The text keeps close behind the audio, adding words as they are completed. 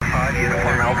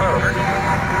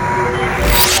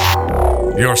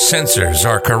Your sensors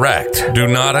are correct. Do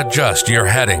not adjust your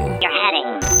heading.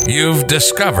 You've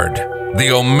discovered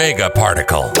the Omega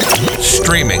Particle,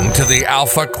 streaming to the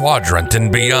Alpha Quadrant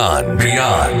and beyond.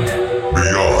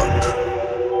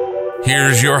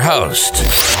 Here's your host,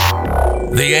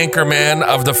 the anchorman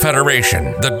of the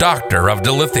Federation, the Doctor of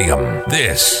Dilithium.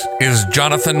 This is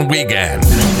Jonathan Wiegand.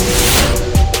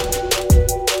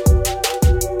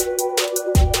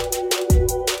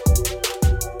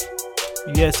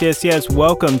 Yes.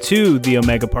 Welcome to the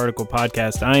Omega Particle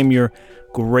Podcast. I am your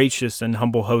gracious and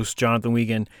humble host, Jonathan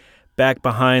Wiegand, back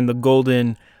behind the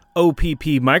golden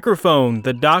OPP microphone.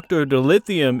 The Doctor of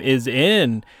Dilithium is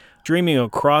in, dreaming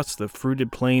across the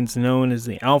fruited plains known as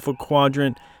the Alpha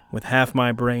Quadrant, with half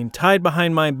my brain tied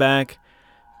behind my back,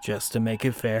 just to make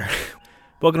it fair.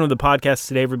 Welcome to the podcast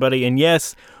today, everybody. And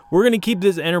yes, we're going to keep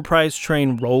this Enterprise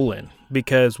train rolling,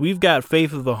 because we've got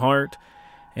faith of the heart,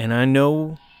 and I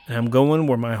know I'm going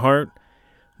where my heart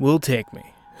will take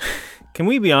me. Can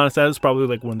we be honest? That is probably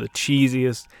like one of the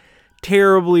cheesiest,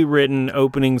 terribly written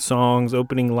opening songs,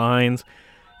 opening lines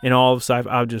in all of sci-fi.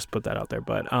 I'll just put that out there.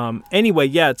 But anyway,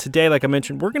 yeah, today, like I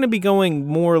mentioned, we're going to be going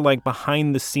more like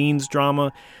behind the scenes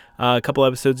drama. A couple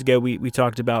episodes ago, we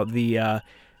talked about the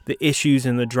issues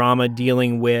and the drama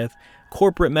dealing with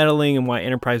corporate meddling and why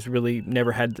Enterprise really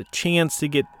never had the chance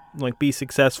to be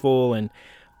successful, and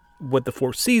what the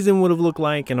fourth season would have looked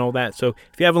like and all that. So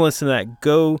if you haven't listened to that,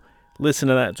 go listen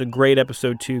to that. It's a great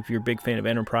episode too if you're a big fan of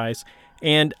Enterprise.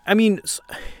 And I mean,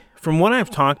 from what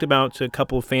I've talked about to a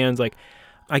couple of fans, like,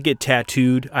 I get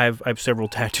tattooed. I have several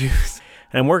tattoos,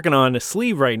 and I'm working on a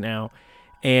sleeve right now.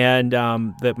 And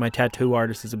that my tattoo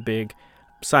artist is a big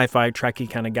sci-fi Trekkie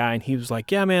kind of guy, and he was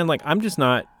like, "Yeah, man, like, I'm just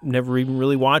never even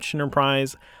really watched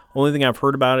Enterprise. Only thing I've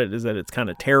heard about it is that it's kind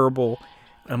of terrible."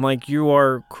 I'm like, "You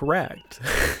are correct."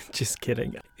 Just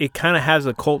kidding. It kind of has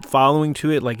a cult following to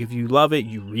it. Like, if you love it,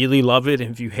 you really love it. And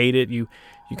if you hate it, you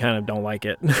kind of don't like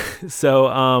it.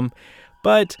 So,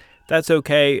 but that's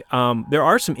okay. There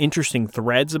are some interesting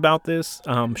threads about this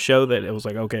show that it was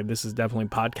like, okay, this is definitely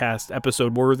podcast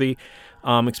episode worthy.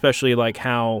 Especially like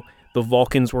how the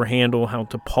Vulcans were handled, how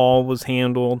T'Pol was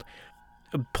handled.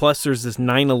 Plus, there's this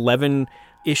 9/11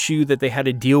 issue that they had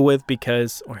to deal with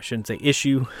because, or I shouldn't say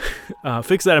issue,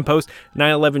 fix that in post,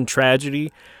 9/11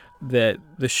 tragedy that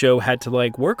the show had to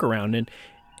work around,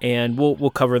 and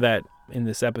we'll cover that in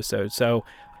this episode. So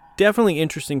definitely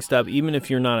interesting stuff. Even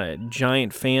if you're not a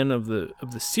giant fan of the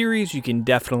series, you can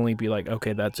definitely be like,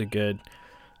 okay, that's a good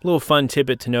little fun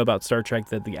tidbit to know about Star Trek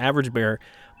that the average bear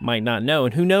might not know.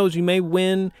 And who knows, you may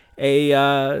win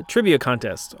a trivia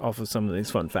contest off of some of these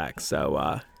fun facts.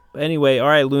 So anyway, all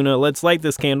right, Luna, let's light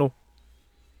this candle.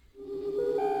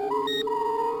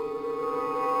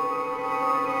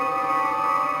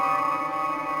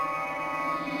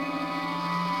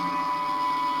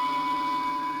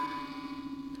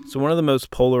 So one of the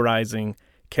most polarizing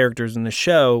characters in the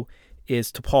show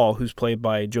is T'Pol, who's played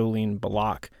by Jolene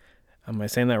Balak. Am I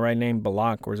saying that right name?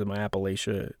 Balak, or is it my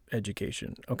Appalachia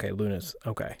education? Okay, Luna's.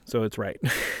 Okay, so it's right.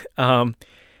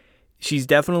 She's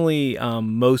definitely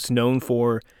most known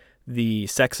for the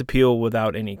sex appeal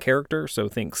without any character. So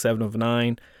think 7 of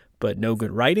 9, but no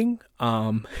good writing.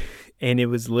 And it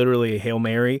was literally a Hail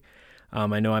Mary.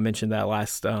 I know I mentioned that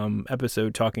last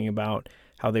episode, talking about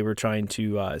how they were trying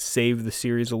to save the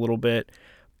series a little bit.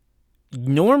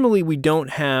 Normally we don't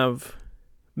have,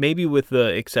 maybe with the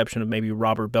exception of maybe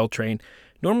Robert Beltran,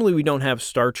 normally we don't have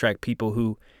Star Trek people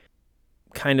who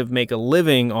kind of make a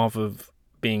living off of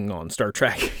being on Star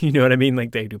Trek. You know what I mean?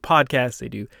 Like, they do podcasts, they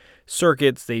do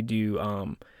circuits, they do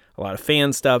a lot of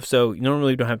fan stuff. So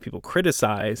normally we don't have people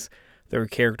criticize their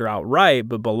character outright,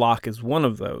 but Balak is one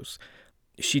of those.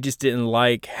 She just didn't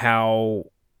like how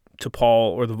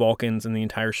T'Pol or the Vulcans and the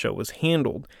entire show was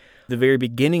handled. The very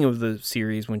beginning of the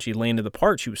series, when she landed the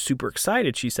part, she was super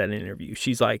excited. She said in an interview,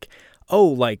 she's like, "Oh,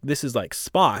 like, this is like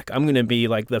Spock. I'm going to be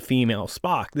like the female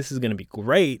Spock. This is going to be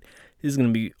great. This is going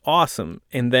to be awesome."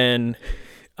 And then,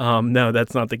 no,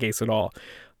 that's not the case at all.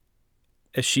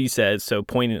 As she says so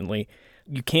poignantly,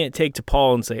 you can't take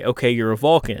T'Pol and say, okay, you're a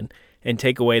Vulcan, and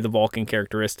take away the Vulcan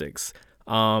characteristics.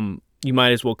 You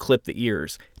might as well clip the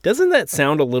ears. Doesn't that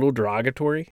sound a little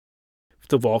derogatory?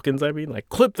 To Vulcans, I mean, like,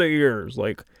 clip the ears.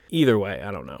 Like, either way,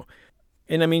 I don't know.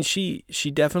 And I mean, she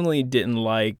definitely didn't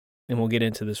like, and we'll get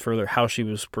into this further, how she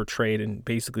was portrayed and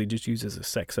basically just used as a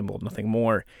sex symbol, nothing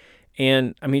more.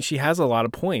 And I mean, she has a lot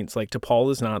of points. Like,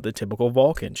 T'Pol is not the typical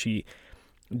Vulcan. She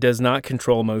does not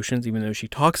control emotions, even though she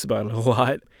talks about it a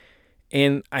lot.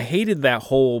 And I hated that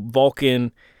whole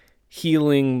Vulcan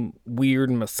healing weird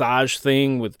massage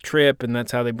thing with Trip, and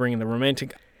that's how they bring in the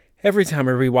romantic. every time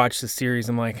I rewatch the series,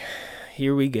 I'm like,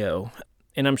 here we go.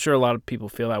 And I'm sure a lot of people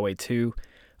feel that way too.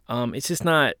 It's just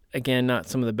not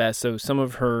some of the best. So some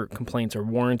of her complaints are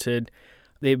warranted.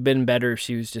 They've been better if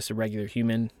she was just a regular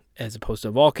human as opposed to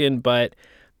a Vulcan, but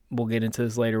we'll get into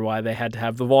this later why they had to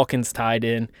have the Vulcans tied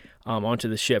in onto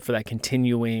the ship for that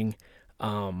continuing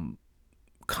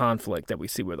conflict that we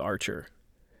see with Archer.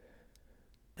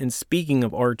 And speaking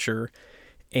of Archer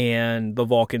and the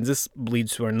Vulcans, this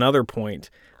leads to another point,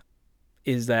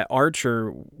 is that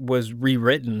Archer was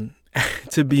rewritten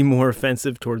to be more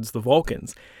offensive towards the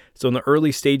Vulcans. So in the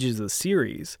early stages of the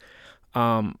series,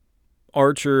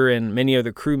 Archer and many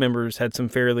other crew members had some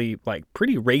fairly,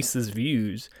 pretty racist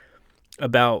views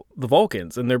about the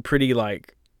Vulcans, and they're pretty,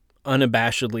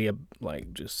 unabashedly,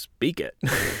 just speak it.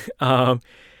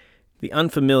 The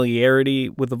unfamiliarity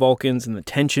with the Vulcans and the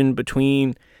tension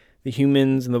between the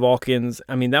humans and the Vulcans,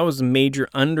 that was a major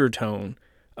undertone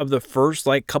of the first,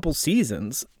 couple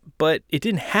seasons, but it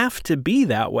didn't have to be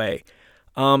that way.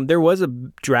 There was a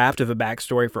draft of a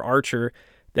backstory for Archer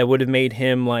that would have made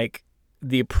him,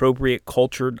 the appropriate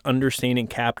cultured, understanding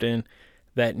captain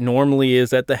that normally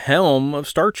is at the helm of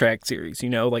Star Trek series,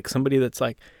 somebody that's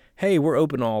hey, we're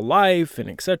open to all life and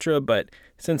etc. But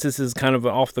since this is kind of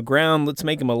off the ground, let's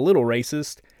make him a little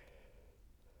racist.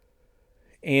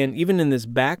 And even in this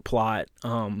back plot,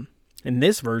 in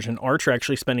this version, Archer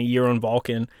actually spent a year on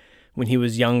Vulcan when he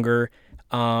was younger.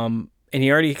 And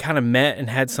he already kind of met and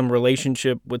had some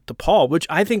relationship with T'Pol, which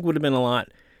I think would have been a lot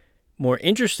more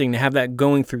interesting to have that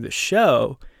going through the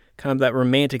show, kind of that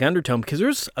romantic undertone, because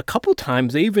there's a couple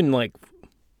times they even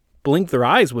blink their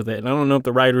eyes with it. And I don't know if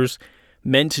the writers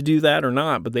meant to do that or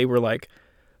not, but they were I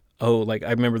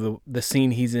remember the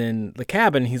scene he's in the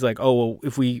cabin. He's like, oh, well,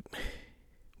 if we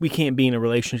can't be in a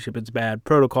relationship, it's bad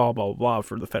protocol, blah, blah, blah,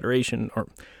 for the Federation, or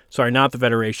sorry, not the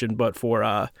Federation, but for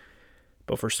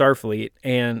Starfleet.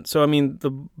 And so,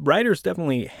 the writers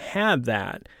definitely had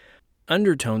that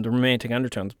undertone, the romantic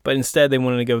undertones, but instead they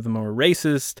wanted to go with the more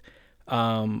racist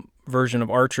version of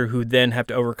Archer, who then have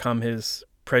to overcome his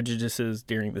prejudices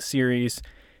during the series.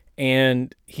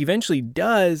 And he eventually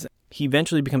does. He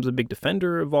eventually becomes a big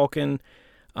defender of Vulcan,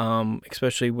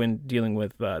 especially when dealing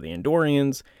with the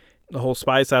Andorians, the whole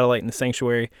spy satellite and the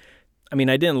Sanctuary. I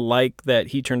didn't like that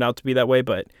he turned out to be that way,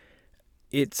 but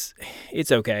it's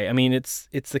okay.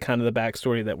 It's the kind of the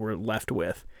backstory that we're left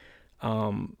with.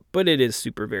 But it is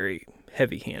super, very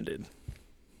heavy-handed.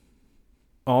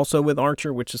 Also with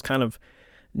Archer, which is kind of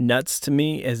nuts to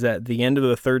me, is at the end of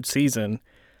the third season,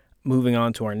 moving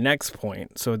on to our next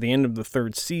point. So at the end of the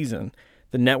third season,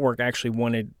 the network actually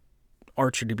wanted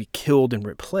Archer to be killed and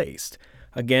replaced.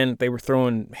 Again, they were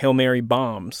throwing Hail Mary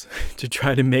bombs to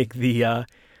try to make the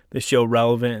show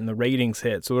relevant and the ratings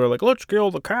hit. So they're like, let's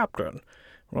kill the captain.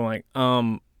 We're like,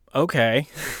 okay.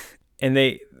 And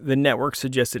the network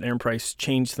suggested Enterprise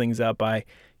change things up by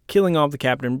killing off the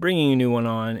captain, bringing a new one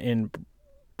on, and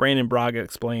Brandon Braga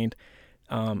explained,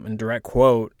 in direct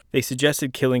quote, they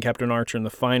suggested killing Captain Archer in the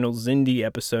final Xindi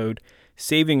episode,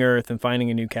 saving Earth and finding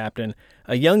a new captain,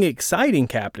 a young, exciting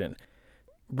captain.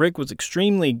 Rick was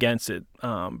extremely against it,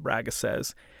 Braga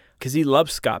says, because he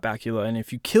loves Scott Bakula, and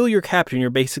if you kill your captain, you're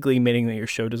basically admitting that your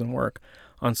show doesn't work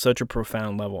on such a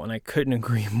profound level. And I couldn't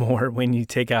agree more when you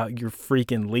take out your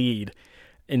freaking lead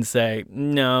and say,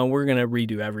 no, we're going to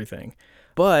redo everything.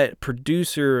 But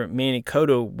producer Manny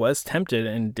Cotto was tempted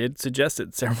and did suggest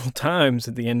it several times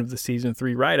at the end of the season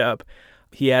 3 write-up.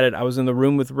 He added, I was in the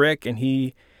room with Rick, and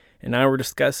he and I were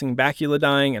discussing Bakula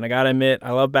dying, and I gotta admit,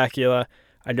 I love Bakula.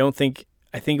 I think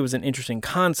it was an interesting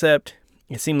concept.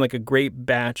 It seemed like a great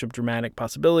batch of dramatic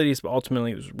possibilities, but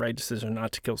ultimately it was the right decision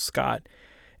not to kill Scott.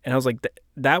 And I was like,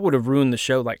 that would have ruined the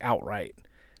show outright,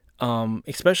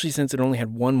 especially since it only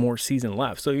had one more season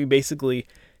left. So you basically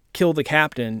kill the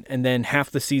captain, and then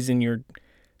half the season you're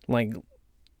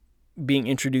being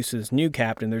introduced to this new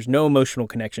captain. There's no emotional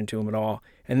connection to him at all,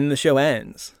 and then the show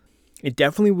ends. It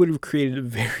definitely would have created a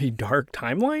very dark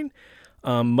timeline,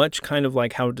 much kind of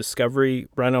like how Discovery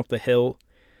ran off the hill,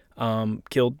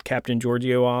 killed Captain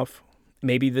Giorgio off.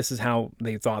 Maybe this is how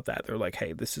they thought that. They're like,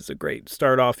 hey, this is a great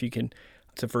start off.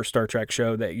 It's the first Star Trek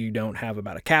show that you don't have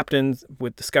about a captain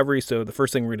with Discovery, so the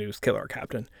first thing we're going to do is kill our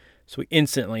captain. So we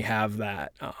instantly have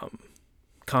that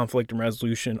conflict and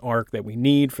resolution arc that we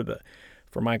need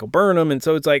for Michael Burnham. And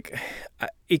so it's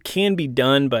it can be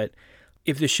done, but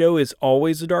if the show is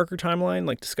always a darker timeline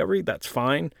like Discovery, that's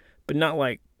fine, but not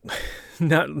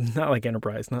not like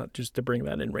Enterprise, not just to bring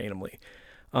that in randomly.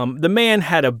 The man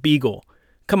had a beagle.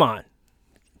 Come on.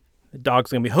 The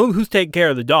dog's going to be, who's taking care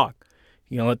of the dog?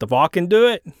 You going to let the Vulcan do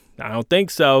it? I don't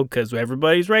think so, because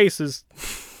everybody's racist.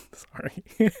 Sorry.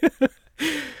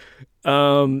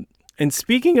 And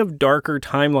speaking of darker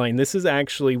timeline, this is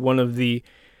actually one of the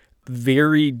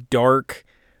very dark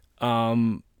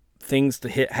things to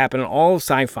happen in all of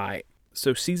sci-fi.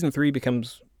 So season 3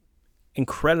 becomes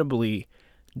incredibly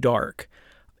dark,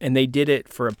 and they did it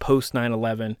for a post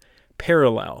 9/11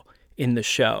 parallel in the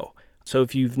show. So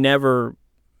if you've never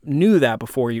knew that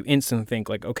before, you instantly think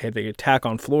like, okay, the attack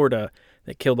on Florida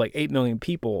that killed like 8 million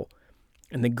people,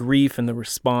 and the grief and the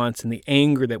response and the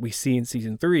anger that we see in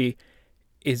season 3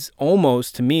 is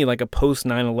almost, to me, like a post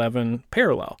 9/11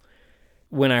 parallel.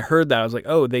 When I heard that, I was like,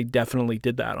 oh, they definitely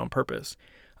did that on purpose.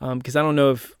 Because I don't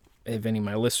know if any of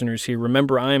my listeners here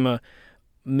remember, I'm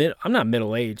not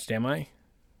middle-aged, am I?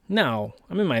 No,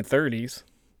 I'm in my 30s.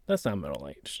 That's not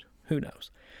middle-aged. Who knows?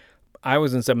 I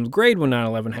was in 7th grade when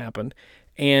 9/11 happened,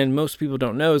 and most people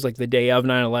don't know is like the day of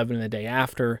 9/11 and the day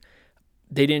after,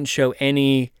 they didn't show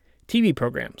any TV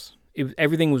programs.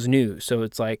 Everything was news. So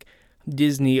it's like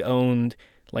Disney owned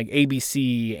like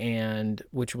ABC, and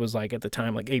which was like at the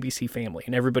time like ABC Family,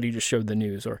 and everybody just showed the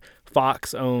news. Or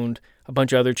Fox owned a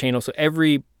bunch of other channels, so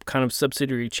every kind of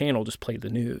subsidiary channel just played the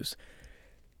news.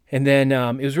 And then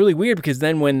it was really weird because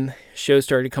then when shows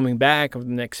started coming back over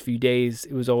the next few days,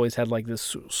 it was always had like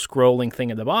this scrolling thing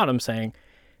at the bottom saying,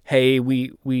 hey,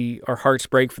 our hearts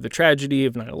break for the tragedy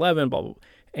of 9/11, blah, blah, blah.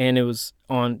 And it was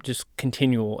on just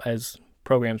continual as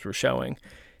programs were showing.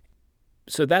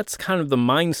 So that's kind of the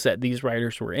mindset these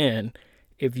writers were in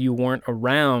if you weren't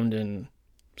around in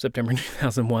September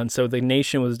 2001. So the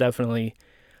nation was definitely,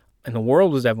 and the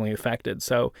world was definitely affected.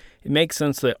 So it makes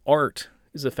sense that art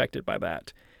is affected by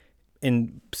that.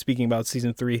 And speaking about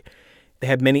season 3, they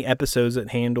had many episodes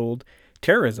that handled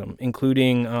terrorism,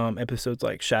 including episodes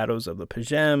like Shadows of the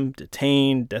Pajem,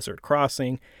 Detained, Desert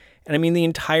Crossing. And I mean, the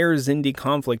entire Xindi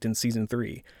conflict in season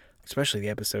 3, especially the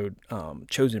episode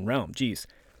Chosen Realm, geez.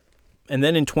 And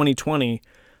then in 2020,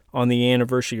 on the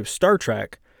anniversary of Star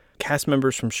Trek, cast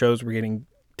members from shows were getting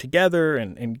together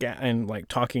and like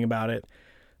talking about it.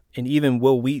 And even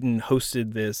Will Wheaton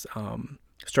hosted this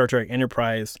Star Trek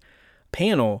Enterprise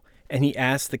panel, and he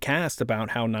asked the cast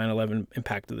about how 9/11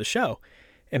 impacted the show.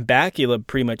 And Bakula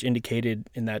pretty much indicated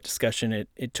in that discussion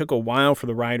it took a while for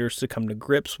the writers to come to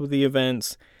grips with the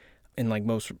events. And like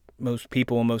most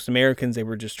people, most Americans, they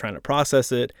were just trying to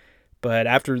process it. But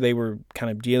after they were kind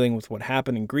of dealing with what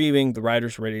happened and grieving, the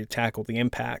writers were ready to tackle the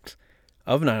impact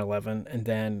of 9/11 and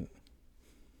then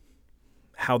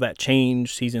how that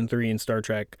changed season 3 in Star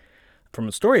Trek from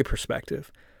a story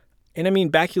perspective. And I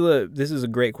mean, Bakula, this is a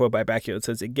great quote by Bakula. It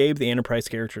says, it gave the Enterprise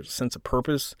characters a sense of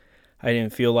purpose. I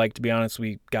didn't feel like, to be honest,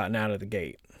 we'd gotten out of the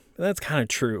gate. And that's kind of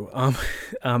true. At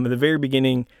the very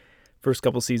beginning, first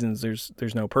couple seasons,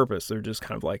 there's no purpose. They're just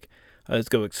kind of like, let's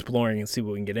go exploring and see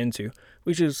what we can get into,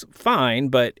 which is fine.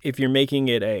 But if you're making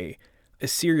it a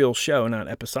serial show, not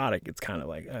episodic, it's kind of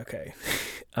like, okay,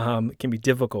 it can be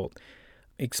difficult,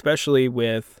 especially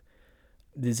with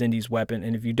the Xindi's weapon.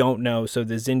 And if you don't know, so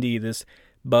the Xindi, this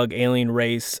bug alien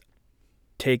race,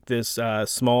 take this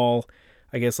small,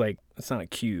 I guess like, it's not a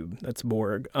cube, that's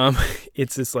Borg.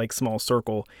 It's this like small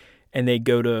circle, and they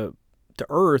go to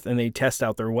Earth and they test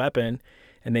out their weapon,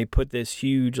 and they put this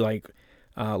huge like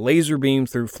laser beam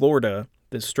through Florida,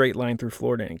 this straight line through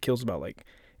Florida, and it kills about like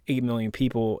 8 million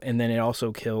people. And then it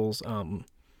also kills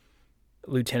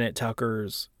Lieutenant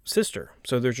Tucker's sister.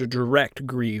 So there's a direct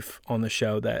grief on the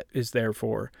show that is there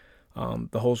for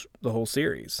the whole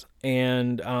series.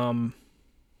 And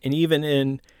even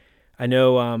in, I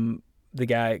know the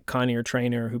guy Connier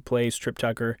Trainer who plays Trip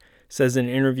Tucker says in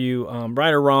an interview,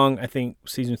 right or wrong, I think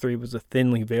season 3 was a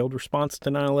thinly veiled response to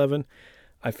 9/11.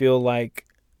 I feel like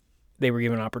they were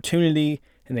given an opportunity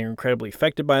and they were incredibly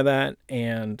affected by that,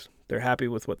 and they're happy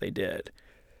with what they did.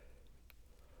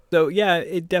 So yeah,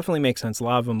 it definitely makes sense. A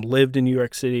lot of them lived in New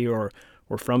York City or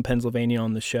were from Pennsylvania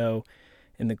on the show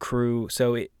and the crew.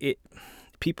 So it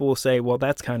people will say, well,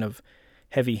 that's kind of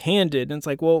heavy-handed. And it's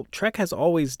like, well, Trek has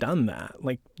always done that.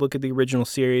 Like, look at the original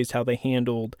series, how they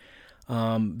handled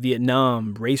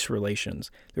Vietnam, race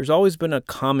relations. There's always been a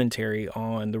commentary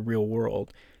on the real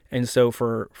world. And so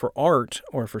for art,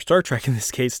 or for Star Trek in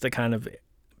this case, to kind of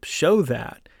show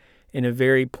that in a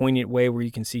very poignant way where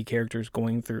you can see characters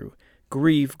going through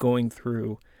grief, going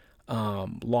through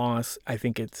loss, I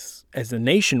think it's, as the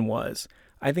nation was,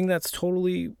 I think that's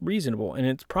totally reasonable. And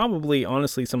it's probably,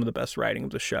 honestly, some of the best writing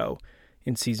of the show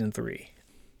in season 3.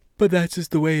 But that's just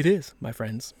the way it is, my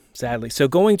friends, sadly. So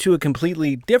going to a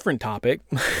completely different topic,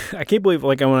 I can't believe,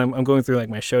 like, when I'm going through like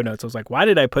my show notes, I was like, why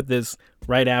did I put this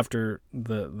right after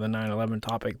the 9/11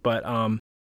 topic? But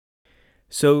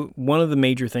so one of the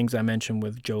major things I mentioned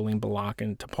with Jolene Balak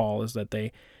and T'Pol is that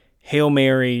they Hail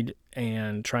Married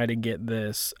and try to get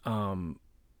this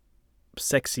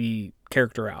sexy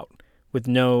character out with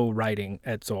no writing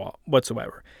at all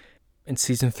whatsoever. In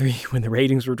season 3, when the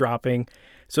ratings were dropping,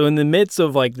 so in the midst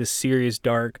of like this serious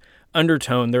dark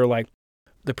undertone, they're like,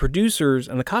 the producers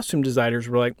and the costume designers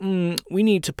were like, we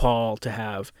need T'Pol to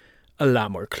have a lot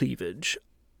more cleavage.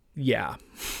 Yeah.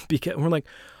 Because we're like,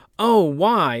 oh,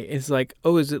 why? It's like,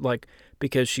 oh, is it like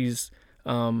because she's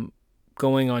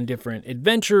going on different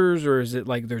adventures, or is it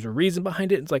like there's a reason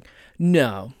behind it? It's like,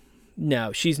 no,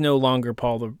 she's no longer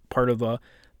part of the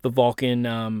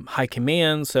Vulcan high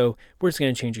command, so we're just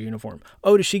going to change her uniform.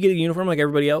 Oh, does she get a uniform like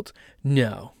everybody else?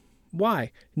 No.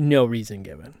 Why? No reason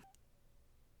given.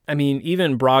 I mean,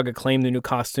 even Braga claimed the new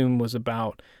costume was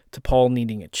about T'Pol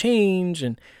needing a change,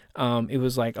 and it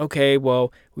was like, okay,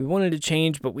 well, we wanted to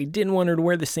change, but we didn't want her to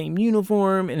wear the same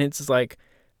uniform, and it's like,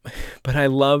 but I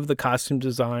love the costume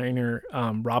designer,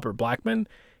 Robert Blackman.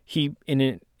 He, in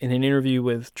an interview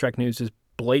with Trek News, just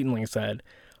blatantly said,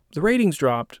 the ratings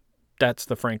dropped, that's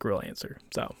the frank real answer.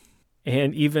 So,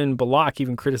 and even Balak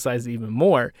even criticized it even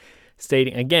more,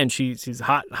 stating, again, she's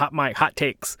hot mic, hot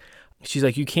takes. She's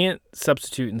like, you can't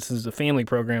substitute, and this is a family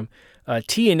program,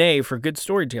 TNA for good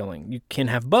storytelling. You can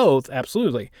have both,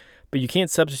 absolutely, but you can't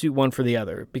substitute one for the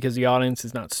other because the audience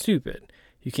is not stupid.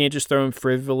 You can't just throw in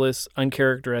frivolous,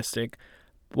 uncharacteristic,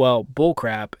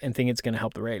 bullcrap and think it's going to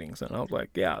help the ratings. And I was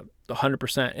like, yeah,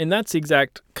 100%. And that's the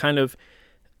exact kind of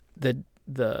the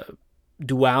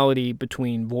duality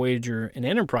between Voyager and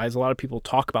Enterprise. A lot of people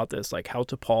talk about this, like how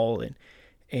T'Pol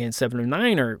and 7 and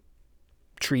 9 are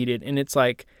treated, and it's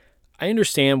like, I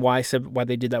understand why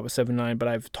they did that with 7 and 9, but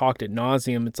I've talked ad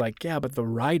nauseum. It's like, yeah, but the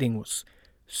writing was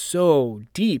so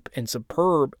deep and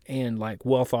superb and like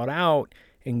well thought out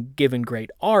and given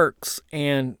great arcs,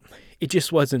 and it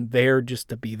just wasn't there just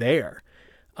to be there.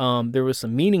 There was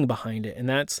some meaning behind it, and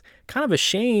that's kind of a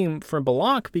shame for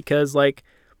Balak because like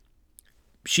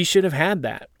she should have had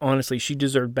that. Honestly, she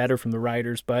deserved better from the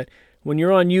writers, but when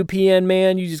you're on UPN,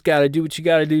 man, you just got to do what you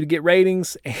got to do to get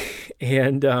ratings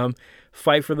and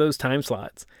fight for those time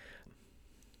slots.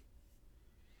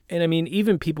 And I mean,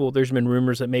 even there's been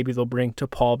rumors that maybe they'll bring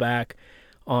T'Pol back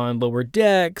on Lower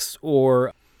Decks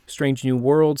or Strange New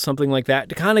World, something like that,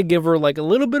 to kind of give her like a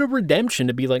little bit of redemption,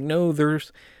 to be like, no,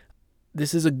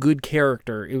 this is a good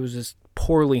character. It was just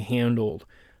poorly handled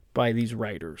by these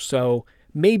writers. So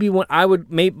maybe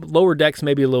Lower Decks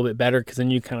maybe a little bit better, because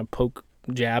then you kind of poke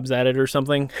jabs at it or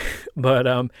something. But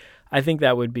I think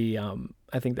that would be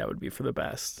for the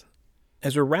best.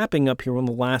 As we're wrapping up here, one of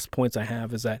the last points I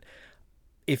have is that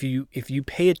if you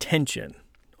pay attention,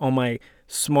 all my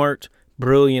smart,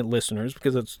 brilliant listeners,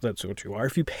 because that's what you are,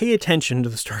 if you pay attention to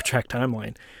the Star Trek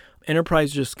timeline,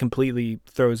 Enterprise just completely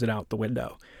throws it out the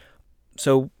window.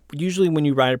 So usually when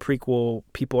you write a prequel,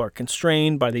 people are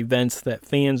constrained by the events that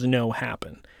fans know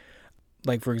happen.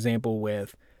 Like, for example,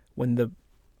 when the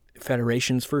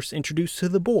Federation's first introduced to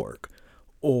the Borg,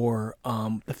 or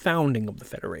the founding of the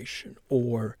Federation,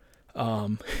 or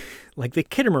like the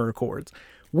Kittimer Accords.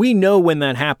 We know when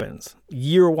that happens,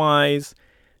 year-wise,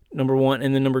 number one,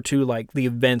 and then number two, like the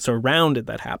events around it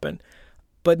that happen.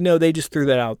 But no, they just threw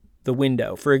that out the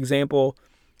window. For example,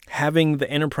 having the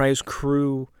Enterprise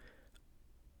crew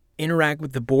interact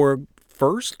with the Borg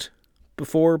first,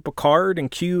 before Picard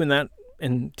and Q and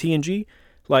TNG.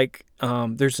 Like,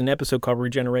 there's an episode called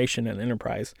Regeneration in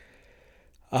Enterprise.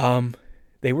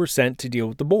 They were sent to deal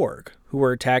with the Borg, who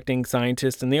were attacking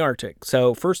scientists in the Arctic.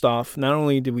 So first off, not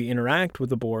only did we interact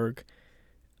with the Borg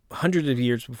hundreds of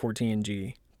years before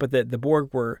TNG, but that the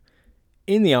Borg were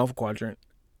in the Alpha Quadrant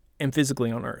and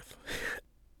physically on Earth.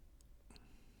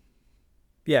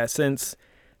 Yeah, since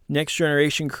Next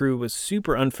Generation crew was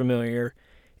super unfamiliar,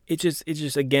 it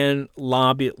just again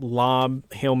lob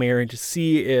Hail Mary to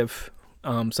see if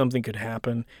something could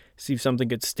happen, see if something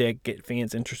could stick, get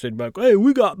fans interested, like, hey,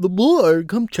 we got the Borg,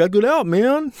 come check it out,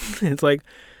 man. It's like,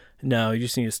 no, you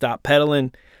just need to stop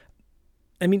peddling.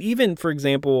 I mean, even, for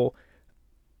example,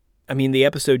 the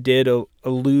episode did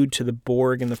allude to the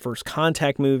Borg in the First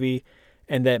Contact movie,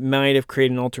 and that might have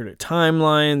created an alternate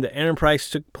timeline that Enterprise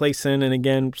took place in, and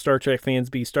again, Star Trek fans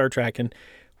be Star Trek, and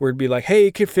where it'd be like, hey,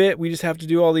 it could fit, we just have to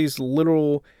do all these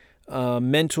literal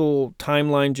mental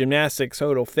timeline gymnastics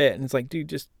so it'll fit. And it's like, dude,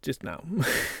 just no.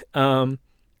 And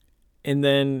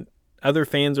then other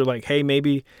fans are like, hey,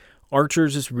 maybe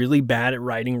Archer's just really bad at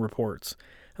writing reports.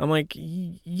 I'm like,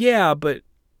 yeah, but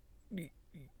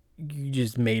you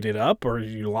just made it up, or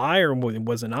you lie, or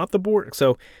was it not the Borg?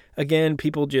 So again,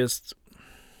 Star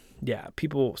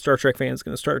Trek fans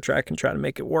going to Star Trek and try to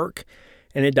make it work,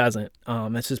 and it doesn't.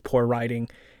 That's just poor writing.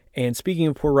 And speaking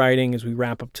of poor writing, as we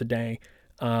wrap up today,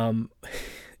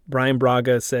 Brian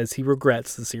Braga says he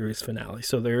regrets the series finale.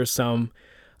 So there's some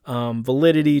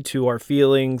validity to our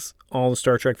feelings, all the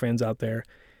Star Trek fans out there.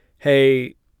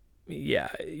 Hey, yeah,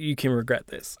 you can regret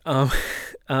this. And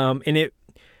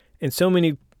so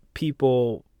many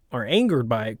people are angered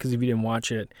by it because if you didn't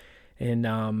watch it,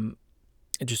 and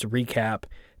just a recap,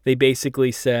 they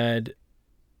basically said,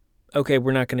 okay,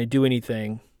 we're not going to do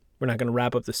anything. We're not going to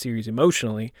wrap up the series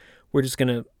emotionally. We're just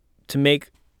going to make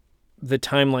the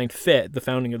timeline fit the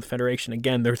founding of the Federation.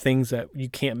 Again, there are things that you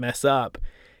can't mess up.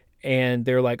 And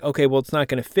they're like, okay, well, it's not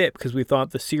going to fit because we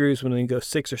thought the series would only go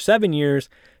 6 or 7 years.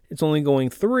 It's only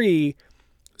going 3.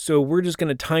 So we're just going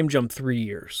to time jump 3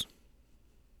 years.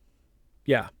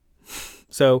 Yeah.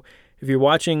 So if you're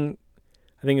watching,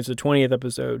 I think it's the 20th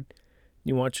episode,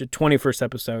 you watch the 21st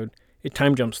episode, it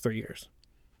time jumps 3 years.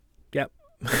 Yep.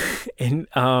 And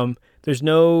there's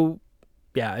no,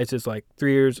 it's just like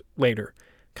 3 years later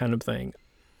kind of thing.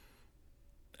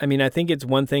 I mean, I think it's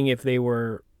one thing if they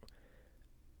were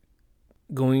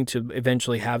going to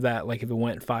eventually have that, like if it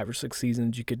went 5 or 6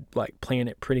 seasons, you could like plan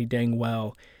it pretty dang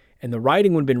well. And the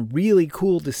writing would have been really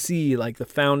cool to see, like the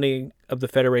founding of the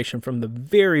Federation from the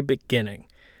very beginning.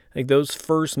 Like those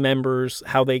first members,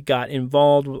 how they got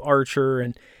involved with Archer.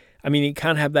 And I mean, you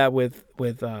kind of have that with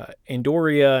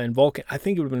Andoria and Vulcan. I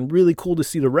think it would have been really cool to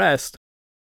see the rest.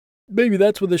 Maybe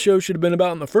that's what the show should have been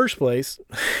about in the first place.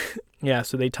 Yeah,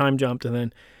 so they time jumped, and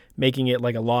then making it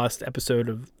like a lost episode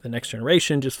of The Next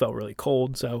Generation just felt really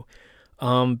cold. So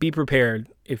be prepared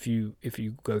if you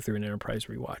go through an Enterprise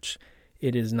rewatch.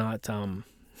 It is not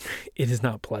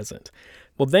pleasant.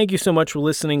 Well, thank you so much for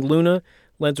listening, Luna.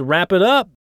 Let's wrap it up.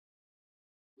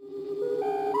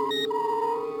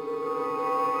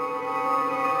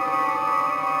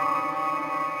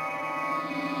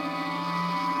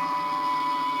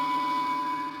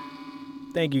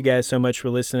 Thank you guys so much for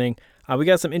listening. We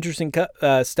got some interesting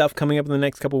stuff coming up in the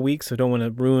next couple of weeks, so don't want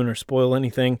to ruin or spoil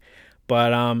anything.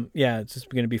 But it's just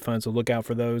going to be fun, so look out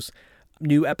for those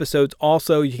new episodes.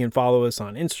 Also, you can follow us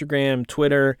on Instagram,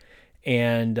 Twitter,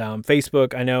 and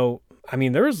Facebook.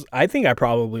 I think I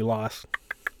probably lost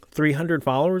 300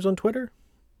 followers on Twitter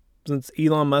since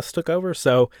Elon Musk took over.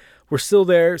 So we're still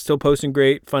there, still posting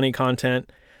great, funny content.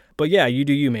 But yeah, you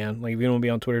do you, man. Like if you don't want to be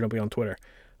on Twitter, don't be on Twitter.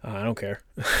 I don't care.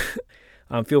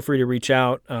 Feel free to reach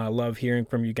out. Love hearing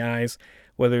from you guys,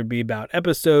 whether it be about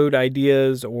episode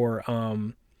ideas or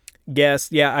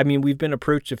guests. Yeah, I mean, we've been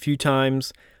approached a few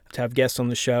times to have guests on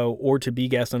the show or to be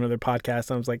guests on other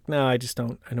podcasts. I was like, no, I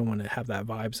don't want to have that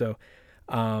vibe. So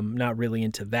not really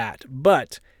into that.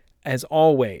 But as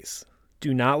always,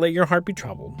 do not let your heart be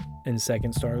troubled, and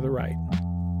second star to the right,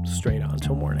 straight on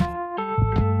till morning.